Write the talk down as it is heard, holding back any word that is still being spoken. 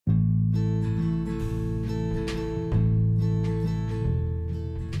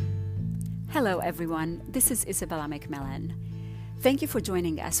Hello, everyone. This is Isabella McMillan. Thank you for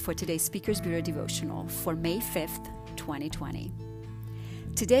joining us for today's Speakers Bureau devotional for May 5th, 2020.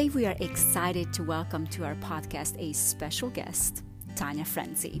 Today, we are excited to welcome to our podcast a special guest, Tania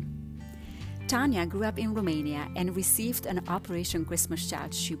Frenti. Tania grew up in Romania and received an Operation Christmas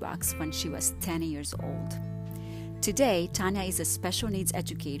Child shoebox when she was 10 years old. Today, Tania is a special needs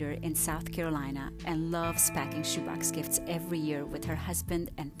educator in South Carolina and loves packing shoebox gifts every year with her husband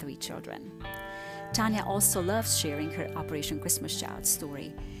and 3 children. Tania also loves sharing her Operation Christmas Child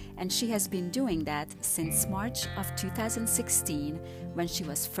story, and she has been doing that since March of 2016 when she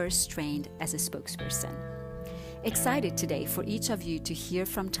was first trained as a spokesperson. Excited today for each of you to hear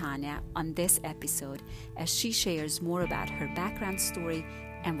from Tania on this episode as she shares more about her background story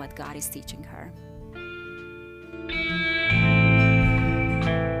and what God is teaching her.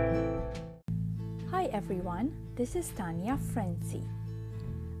 Hi everyone, this is Tania Frenti.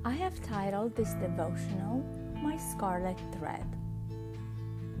 I have titled this devotional, My Scarlet Thread.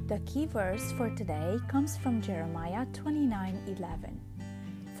 The key verse for today comes from Jeremiah 29:11.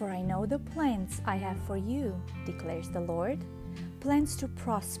 For I know the plans I have for you, declares the Lord, plans to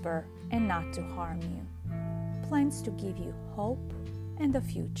prosper and not to harm you, plans to give you hope and a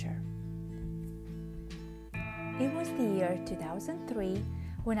future. It was the year 2003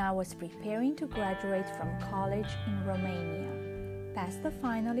 when I was preparing to graduate from college in Romania, pass the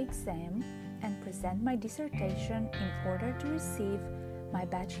final exam, and present my dissertation in order to receive my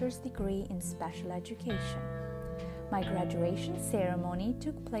bachelor's degree in special education. My graduation ceremony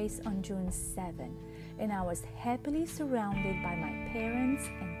took place on June 7, and I was happily surrounded by my parents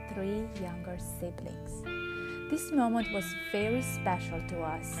and 3 younger siblings. This moment was very special to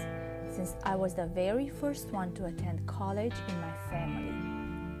us, since I was the very first one to attend college in my family.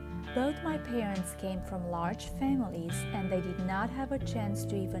 Both my parents came from large families and they did not have a chance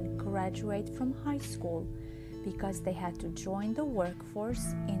to even graduate from high school because they had to join the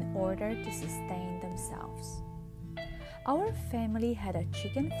workforce in order to sustain themselves. Our family had a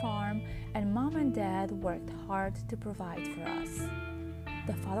chicken farm and Mom and Dad worked hard to provide for us.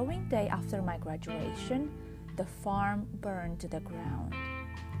 The following day after my graduation, the farm burned to the ground.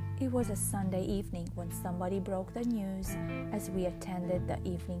 It was a Sunday evening when somebody broke the news as we attended the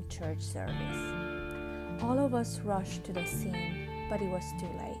evening church service. All of us rushed to the scene, but it was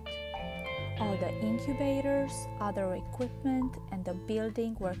too late. All the incubators, other equipment, and the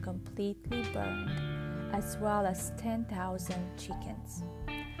building were completely burned, as well as 10,000 chickens.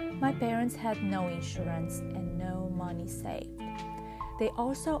 My parents had no insurance and no money saved. They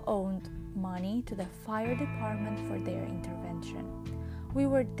also owed money to the fire department for their intervention. We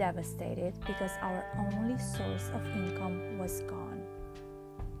were devastated because our only source of income was gone.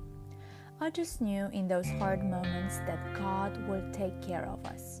 I just knew in those hard moments that God would take care of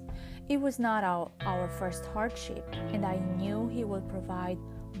us. It was not our first hardship, and I knew He would provide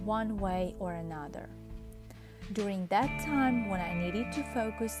one way or another. During that time, when I needed to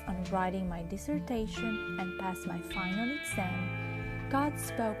focus on writing my dissertation and pass my final exam, God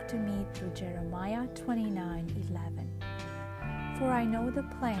spoke to me through Jeremiah 29:11. For I know the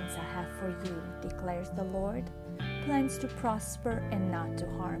plans I have for you, declares the Lord, plans to prosper and not to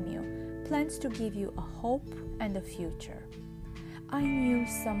harm you, plans to give you a hope and a future. I knew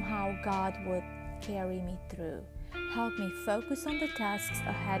somehow God would carry me through, help me focus on the tasks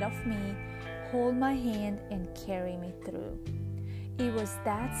ahead of me, hold my hand and carry me through. It was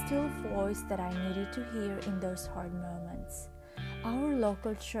that still voice that I needed to hear in those hard moments. Our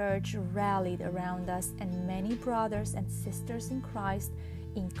local church rallied around us, and many brothers and sisters in Christ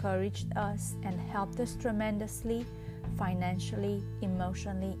encouraged us and helped us tremendously, financially,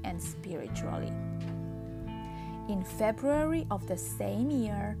 emotionally, and spiritually. In February of the same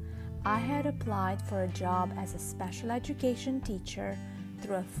year, I had applied for a job as a special education teacher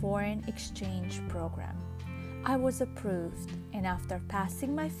through a foreign exchange program. I was approved, and after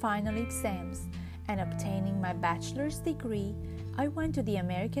passing my final exams and obtaining my bachelor's degree, I went to the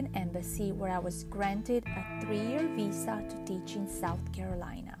American Embassy where I was granted a 3-year visa to teach in South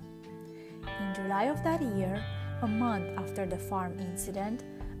Carolina. In July of that year, a month after the farm incident,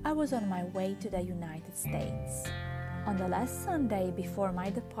 I was on my way to the United States. On the last Sunday before my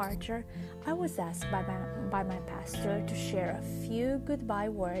departure, I was asked by my pastor to share a few goodbye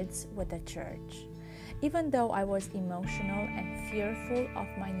words with the church. Even though I was emotional and fearful of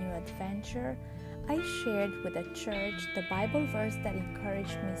my new adventure, I shared with the church the Bible verse that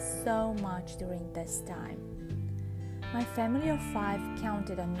encouraged me so much during this time. My family of 5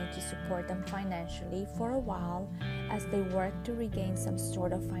 counted on me to support them financially for a while as they worked to regain some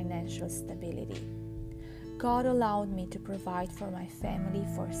sort of financial stability. God allowed me to provide for my family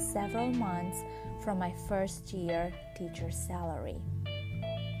for several months from my first year teacher salary.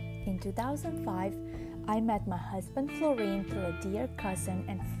 In 2005, I met my husband Florine through a dear cousin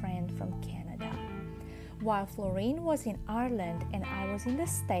and friend from Canada. While Florine was in Ireland and I was in the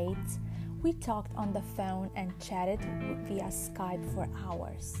States, we talked on the phone and chatted via Skype for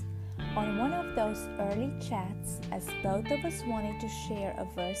hours. On one of those early chats, as both of us wanted to share a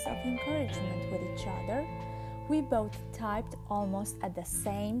verse of encouragement with each other, we both typed almost at the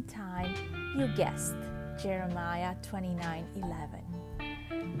same time, you guessed, Jeremiah 29:11.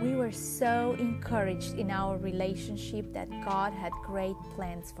 We were so encouraged in our relationship that God had great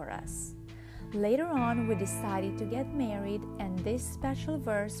plans for us. Later on, we decided to get married, and this special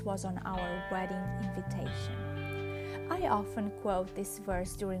verse was on our wedding invitation. I often quote this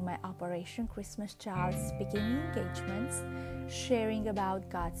verse during my Operation Christmas Child speaking engagements, sharing about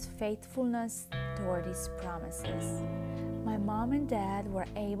God's faithfulness toward His promises. My mom and dad were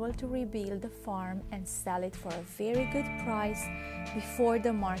able to rebuild the farm and sell it for a very good price before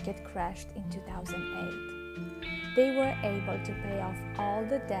the market crashed in 2008. They were able to pay off all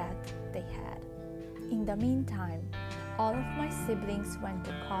the debt they had. In the meantime, all of my siblings went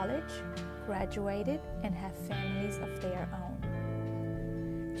to college, graduated, and have families of their own.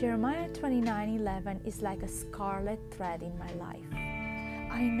 Jeremiah 29:11 is like a scarlet thread in my life.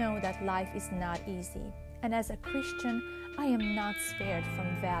 I know that life is not easy, and as a Christian, I am not spared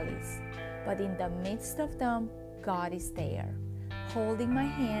from valleys, but in the midst of them, God is there, holding my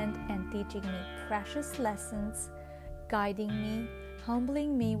hand and teaching me precious lessons, guiding me,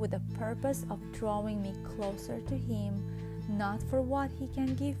 humbling me with the purpose of drawing me closer to Him, not for what He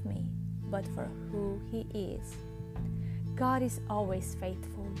can give me, but for who He is. God is always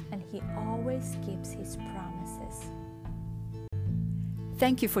faithful, and He always keeps His promises.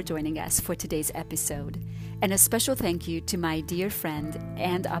 Thank you for joining us for today's episode, and a special thank you to my dear friend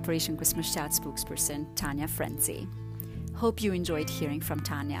and Operation Christmas Child spokesperson, Tania Frenti. Hope you enjoyed hearing from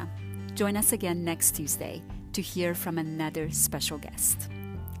Tania. Join us again next Tuesday to hear from another special guest.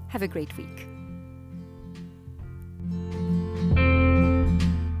 Have a great week.